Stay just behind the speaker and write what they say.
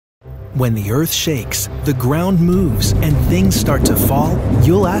When the earth shakes, the ground moves, and things start to fall,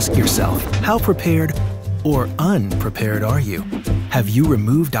 you'll ask yourself, how prepared or unprepared are you? Have you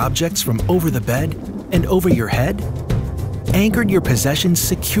removed objects from over the bed and over your head? Anchored your possessions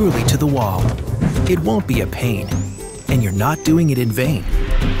securely to the wall. It won't be a pain, and you're not doing it in vain.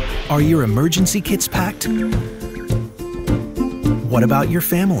 Are your emergency kits packed? What about your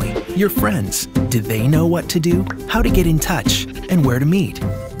family, your friends? Do they know what to do, how to get in touch, and where to meet?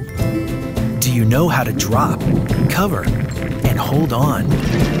 Do you know how to drop, cover, and hold on,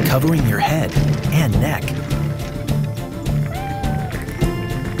 covering your head and neck?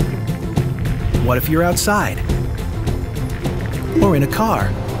 What if you're outside? Or in a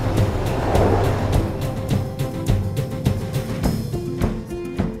car?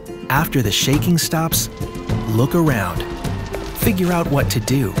 After the shaking stops, look around. Figure out what to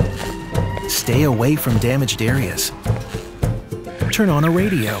do. Stay away from damaged areas. Turn on a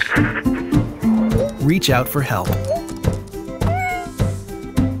radio. Reach out for help.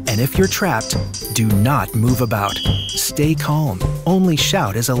 And if you're trapped, do not move about. Stay calm. Only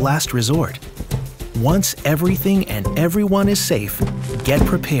shout as a last resort. Once everything and everyone is safe, get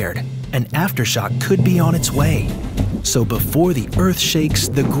prepared. An aftershock could be on its way. So before the earth shakes,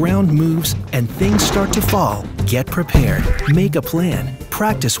 the ground moves, and things start to fall, get prepared. Make a plan.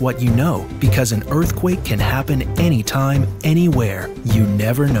 Practice what you know, because an earthquake can happen anytime, anywhere. You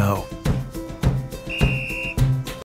never know.